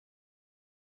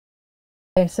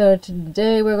Okay, so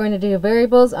today we're going to do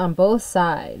variables on both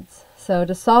sides. So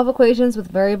to solve equations with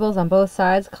variables on both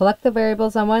sides, collect the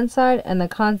variables on one side and the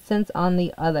constants on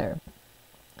the other.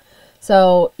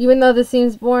 So even though this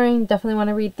seems boring, definitely want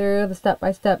to read through the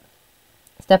step-by-step.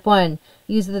 Step 1,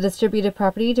 use the distributive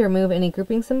property to remove any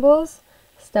grouping symbols.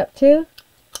 Step 2,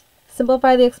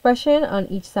 simplify the expression on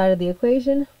each side of the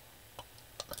equation.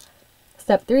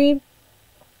 Step 3,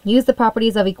 use the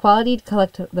properties of equality to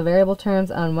collect the variable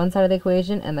terms on one side of the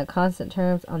equation and the constant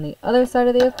terms on the other side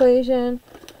of the equation.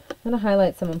 I'm going to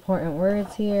highlight some important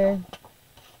words here.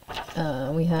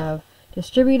 We have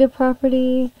distributive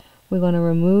property. We want to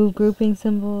remove grouping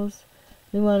symbols.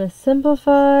 We want to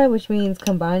simplify, which means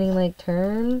combining like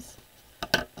terms.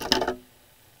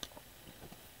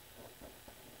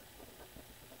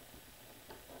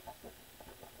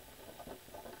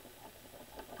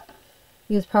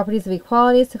 Use properties of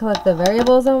equalities to collect the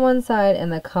variables on one side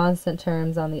and the constant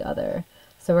terms on the other.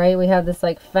 So right, we have this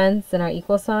like fence and our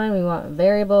equal sign. We want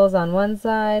variables on one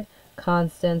side,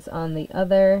 constants on the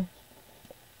other.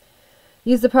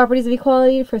 Use the properties of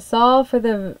equality for solve for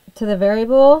the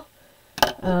variable,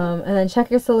 and then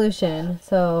check your solution.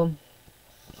 So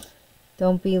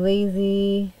don't be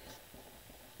lazy.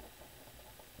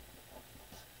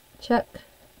 Check.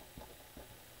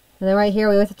 And then right here,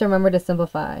 we always have to remember to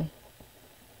simplify.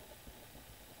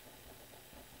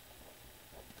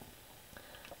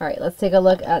 Alright, let's take a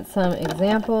look at some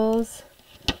examples.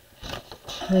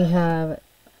 We have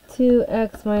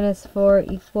 2x minus 4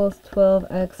 equals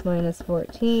 12x minus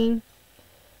 14.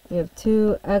 We have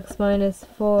 2x minus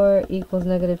 4 equals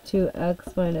negative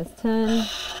 2x minus 10.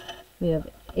 We have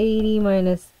 80n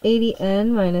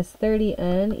minus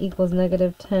 30n equals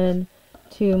negative 10,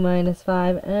 2 minus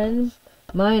 5n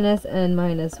minus n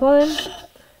minus 1.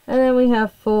 And then we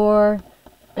have 4n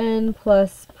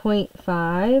plus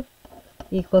 0.5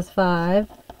 equals 5,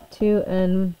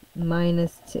 2n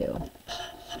minus 2.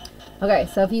 Okay,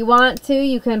 so if you want to,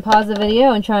 you can pause the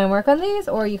video and try and work on these,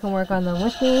 or you can work on them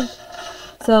with me.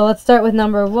 So let's start with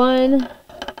number 1.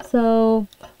 So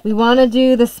we want to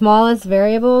do the smallest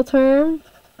variable term.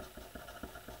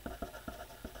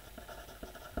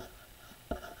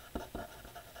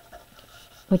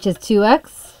 Which is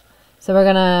 2x. So we're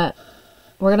gonna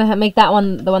make that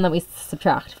one the one that we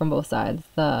subtract from both sides,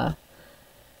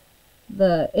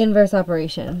 the inverse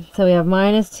operation. So we have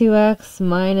minus 2x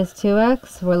minus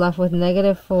 2x. We're left with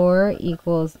negative 4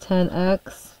 equals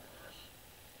 10x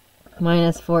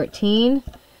minus 14.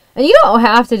 And you don't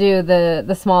have to do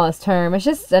the smallest term. It's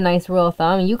just a nice rule of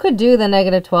thumb. You could do the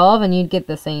negative 12 and you'd get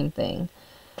the same thing.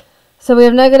 So we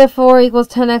have negative 4 equals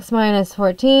 10x minus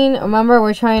 14. Remember,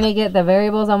 we're trying to get the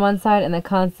variables on one side and the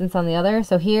constants on the other.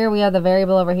 So here we have the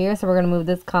variable over here, so we're going to move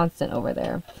this constant over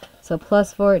there. So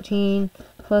plus 14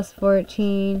 plus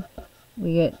 14,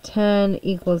 we get 10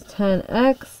 equals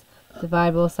 10x.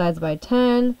 Divide both sides by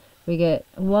 10. We get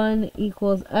 1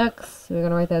 equals x. We're going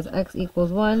to write that as x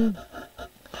equals 1.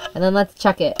 And then let's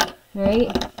check it.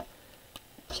 Alright?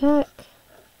 Check.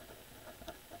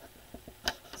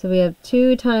 So we have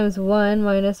 2 times 1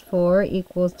 minus 4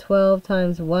 equals 12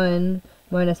 times 1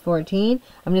 minus 14.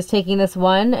 I'm just taking this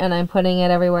 1 and I'm putting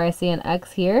it everywhere I see an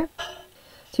x here.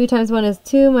 2 times 1 is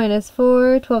 2 minus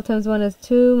 4. 12 times 1 is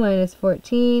 2 minus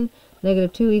 14.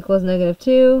 Negative 2 equals negative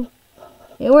 2.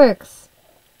 It works.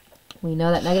 We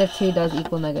know that negative 2 does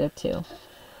equal negative 2.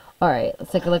 Alright,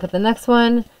 let's take a look at the next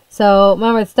one. So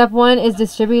remember, step 1 is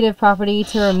distributive property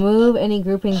to remove any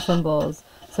grouping symbols.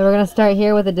 So we're going to start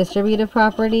here with a distributive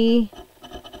property.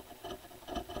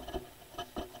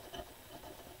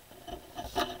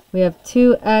 We have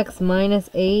 2x minus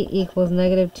 8 equals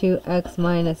negative 2x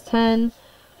minus 10.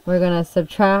 We're going to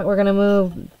subtract, we're going to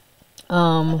move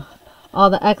all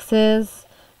the x's.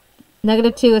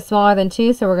 Negative 2 is smaller than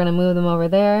 2, so we're going to move them over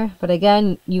there. But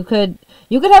again, you could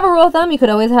have a rule of thumb. You could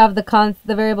always have the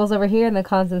variables over here and the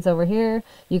constants over here.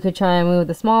 You could try and move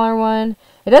the smaller one.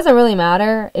 It doesn't really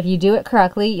matter. If you do it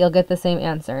correctly, you'll get the same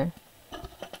answer.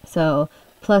 So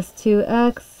plus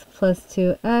 2x plus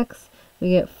 2x. We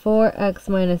get 4x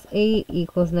minus 8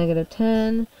 equals negative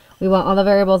 10. We want all the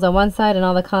variables on one side and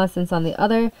all the constants on the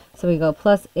other. So we go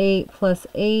plus 8 plus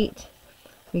 8.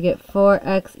 We get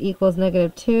 4x equals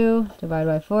negative 2. Divide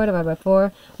by 4, divide by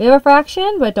 4. We have a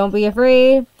fraction, but don't be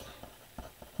afraid.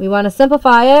 We want to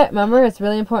simplify it. Remember, it's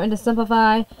really important to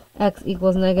simplify. X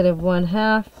equals negative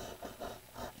 1/2.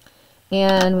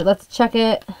 And let's check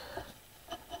it.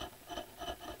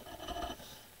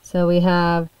 So we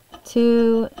have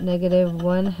 2 negative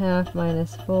 1/2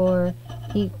 minus 4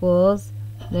 equals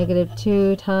negative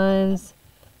 2 times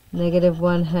negative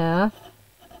 1/2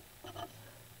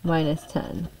 minus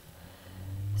 10.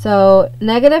 So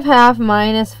negative half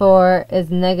minus 4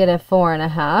 is negative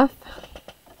 4.5.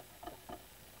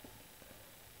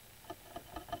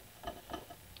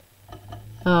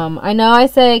 I know I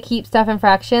say keep stuff in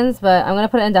fractions, but I'm going to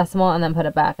put it in decimal and then put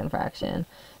it back in fraction.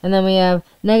 And then we have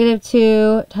negative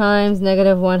 2 times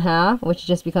negative 1/2, which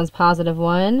just becomes positive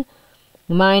 1,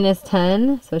 minus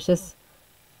 10. So it's just...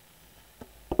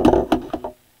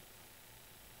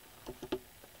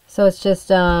 So it's just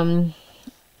 1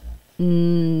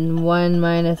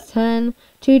 minus 10.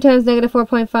 2 times negative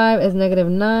 4.5 is negative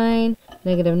 9.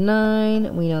 Negative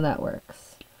 9. We know that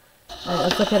works. All right,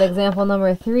 let's look at example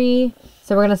number 3.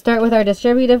 So we're going to start with our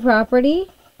distributive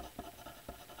property.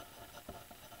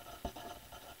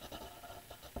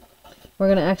 We're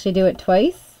going to actually do it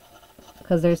twice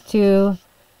because there's 2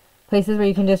 places where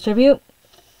you can distribute.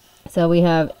 So we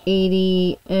have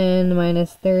 80n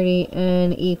minus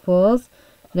 30n equals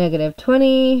negative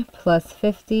 20 plus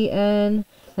 50n. And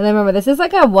then remember, this is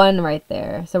like a 1 right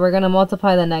there. So we're going to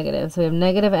multiply the negative. So we have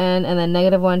negative n, and then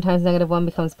negative 1 times negative 1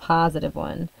 becomes positive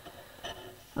 1.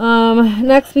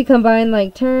 Next we combine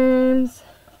like terms.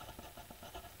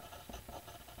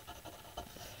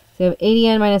 So we have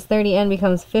 80n minus 30n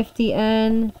becomes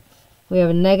 50n. We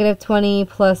have negative 20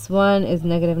 plus 1 is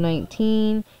negative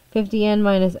 19. 50n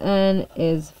minus n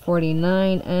is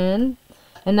 49n.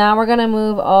 And now we're going to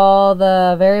move all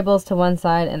the variables to one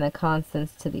side and the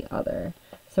constants to the other.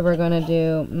 So we're going to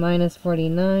do minus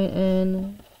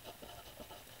 49n.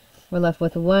 We're left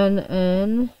with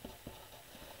 1n.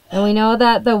 And we know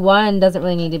that the 1 doesn't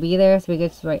really need to be there, so we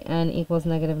get to write n equals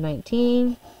negative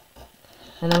 19.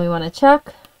 And then we want to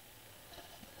check.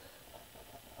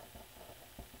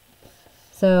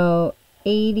 So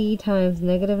 80 times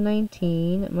negative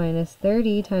 19 minus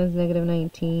 30 times negative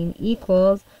 19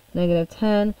 equals negative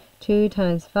 10. 2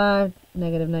 times 5,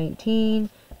 negative 19,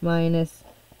 minus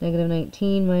negative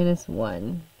 19 minus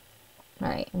 1.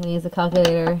 Alright, I'm going to use the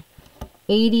calculator.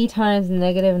 80 times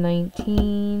negative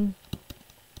 19,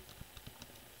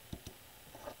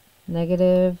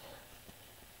 negative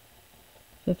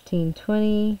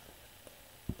 1520.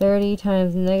 30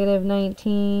 times negative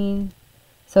 19.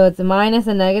 So it's a minus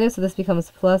and negative, so this becomes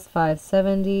plus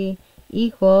 570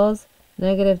 equals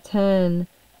negative 10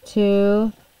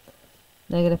 to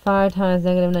negative 5 times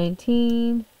negative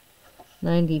 19,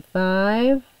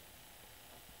 95,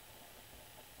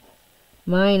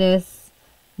 minus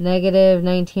negative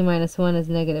 19 minus 1 is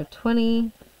negative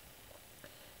 20.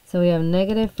 So we have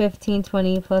negative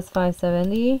 1520 plus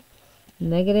 570,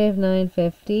 negative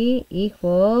 950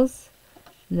 equals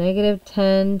negative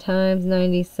 10 times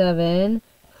 97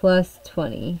 plus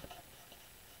 20.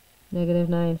 Negative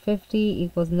 950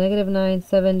 equals negative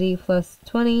 970 plus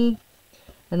 20.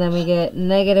 And then we get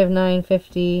negative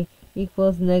 950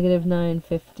 equals negative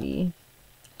 950.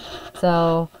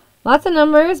 So lots of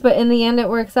numbers, but in the end it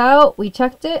works out. We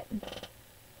checked it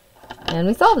and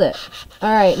we solved it.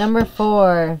 Alright, number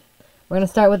 4. We're going to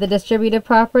start with the distributive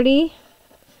property.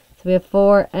 So we have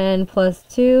 4n plus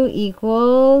 2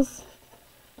 equals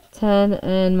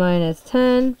 10n minus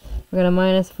 10. We're going to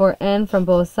minus 4n from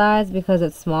both sides because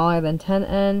it's smaller than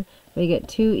 10n. We get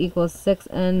 2 equals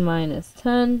 6n minus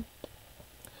 10.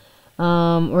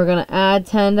 We're going to add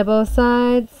 10 to both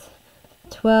sides.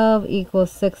 12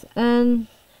 equals 6n.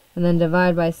 And then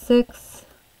divide by 6.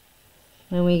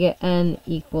 And we get n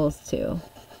equals 2.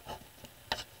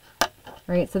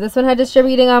 Alright, so this one had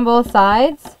distributing on both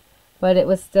sides, but it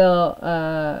was still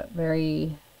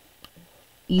very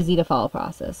easy to follow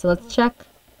process. So let's check.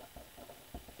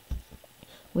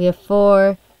 We have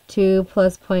 4, 2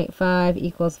 plus 0.5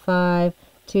 equals 5,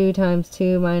 2 times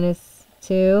 2 minus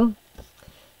 2.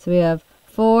 So we have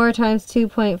 4 times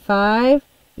 2.5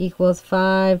 equals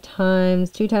 5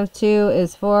 times 2 times 2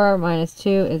 is 4 minus 2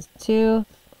 is 2.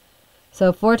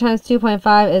 So 4 times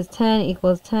 2.5 is 10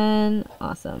 equals 10.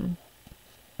 Awesome.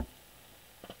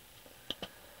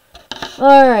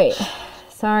 Alright.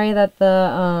 Sorry that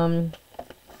the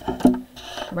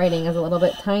writing is a little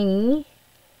bit tiny.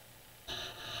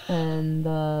 And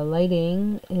the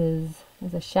lighting is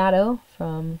a shadow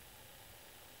from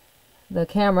the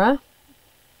camera.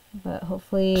 But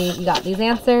hopefully you got these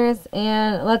answers.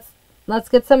 And let's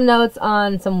get some notes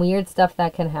on some weird stuff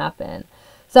that can happen.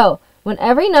 So when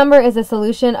every number is a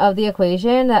solution of the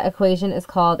equation, that equation is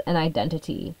called an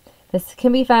identity. This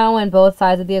can be found when both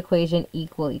sides of the equation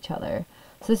equal each other.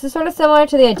 So this is sort of similar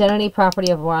to the identity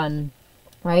property of 1,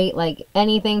 right? Like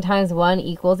anything times 1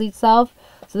 equals itself.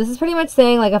 So this is pretty much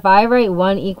saying, like, if I write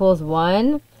 1 equals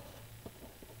 1,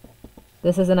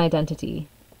 this is an identity.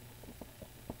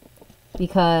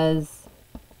 Because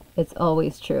it's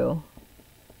always true.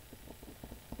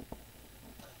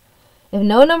 If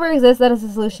no number exists that is the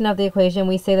solution of the equation,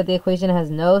 we say that the equation has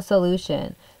no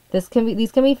solution. These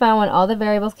can be found when all the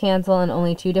variables cancel and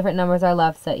only two different numbers are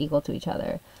left set equal to each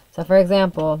other. So for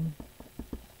example,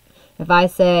 if I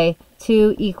say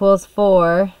 2 equals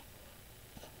 4,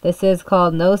 this is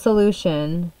called no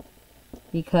solution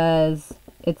because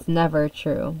it's never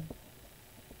true.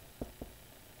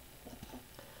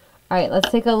 Alright,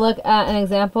 let's take a look at an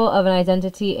example of an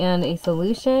identity and a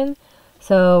solution.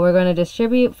 So we're going to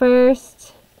distribute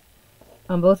first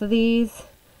on both of these.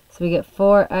 So we get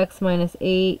 4x minus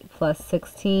 8 plus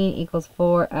 16 equals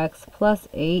 4x plus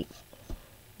 8.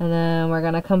 And then we're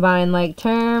going to combine like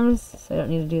terms, so I don't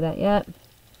need to do that yet.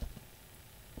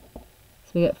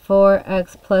 So we get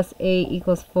 4x plus 8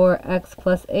 equals 4x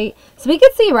plus 8. So we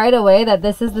can see right away that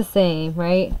this is the same,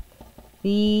 right?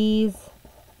 These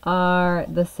are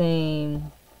the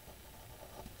same.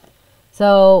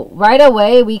 So right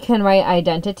away we can write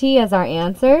identity as our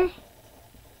answer.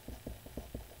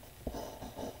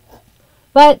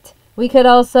 But we could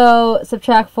also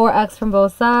subtract 4x from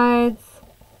both sides.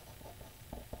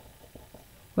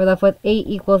 We're left with 8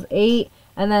 equals 8.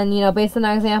 And then, based on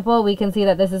our example, we can see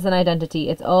that this is an identity.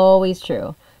 It's always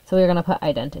true. So we're going to put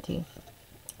identity.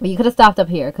 But you could have stopped up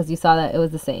here because you saw that it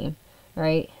was the same,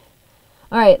 right?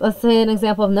 Alright, let's say an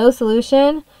example of no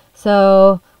solution.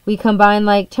 So we combine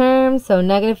like terms. So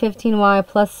negative 15y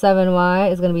plus 7y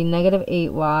is going to be negative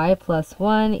 8y plus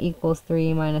 1 equals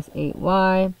 3 minus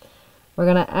 8y. We're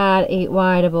going to add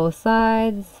 8y to both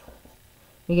sides.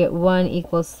 We get 1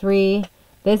 equals 3.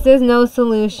 This is no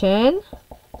solution.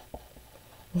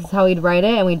 This is how we'd write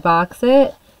it, and we'd box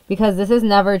it, because this is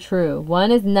never true.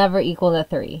 1 is never equal to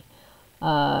 3.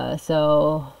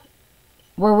 So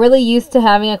we're really used to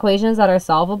having equations that are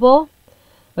solvable,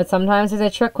 but sometimes there's a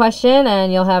trick question,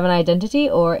 and you'll have an identity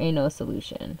or a no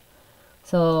solution.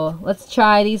 So let's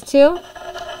try these two.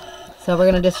 So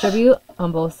we're going to distribute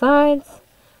on both sides.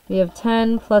 We have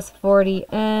 10 plus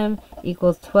 40m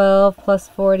equals 12 plus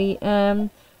 40m.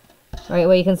 Right,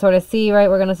 well, you can sort of see, right,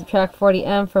 we're going to subtract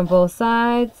 40m from both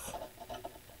sides.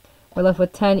 We're left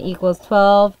with 10 equals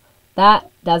 12. That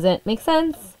doesn't make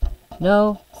sense.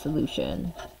 No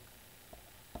solution.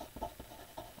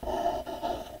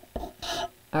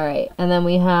 Alright, and then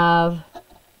we have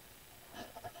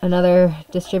another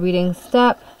distributing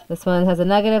step. This one has a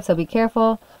negative, so be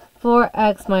careful.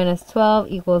 4x minus 12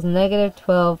 equals negative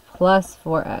 12 plus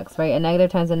 4x, right? A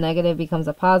negative times a negative becomes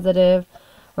a positive.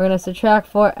 We're going to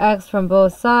subtract 4x from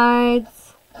both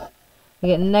sides. We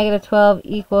get negative 12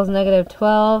 equals negative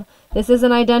 12. This is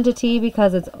an identity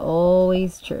because it's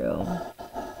always true.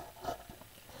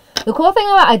 The cool thing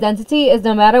about identity is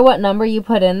no matter what number you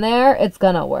put in there, it's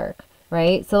going to work,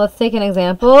 right? So let's take an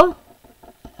example.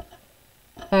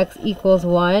 X equals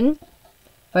 1.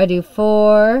 If I do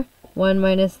 4, 1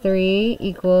 minus 3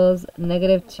 equals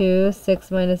negative 2. 6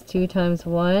 minus 2 times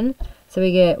 1. So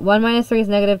we get 1 minus 3 is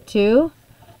negative 2.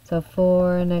 So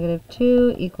 4 negative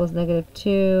 2 equals negative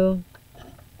 2.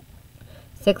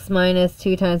 6 minus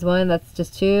 2 times 1, that's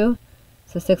just 2.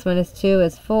 So 6 minus 2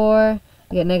 is 4.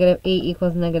 We get negative 8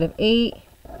 equals negative 8.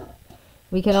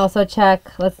 We can also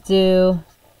check, let's do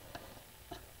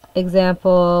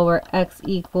example where x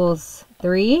equals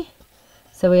 3.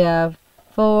 So we have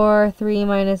 4, 3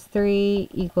 minus 3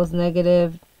 equals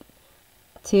negative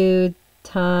 2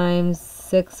 times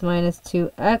 6 minus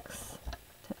 2x.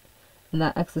 And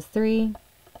that x is 3.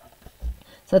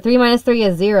 So 3 minus 3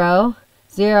 is 0.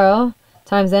 0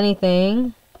 times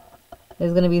anything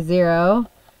is going to be 0.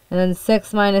 And then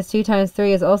 6 minus 2 times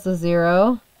 3 is also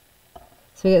 0.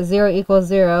 So we get 0 equals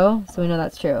 0. So we know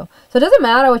that's true. So it doesn't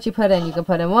matter what you put in. You could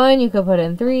put in 1. You could put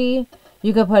in 3.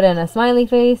 You could put in a smiley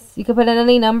face. You could put in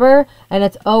any number. And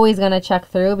it's always going to check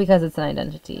through because it's an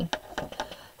identity.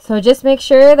 So just make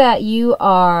sure that you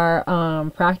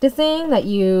are practicing, that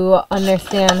you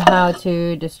understand how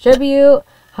to distribute,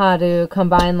 how to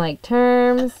combine like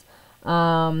terms,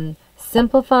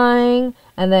 simplifying,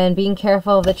 and then being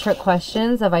careful of the trick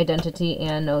questions of identity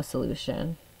and no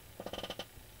solution.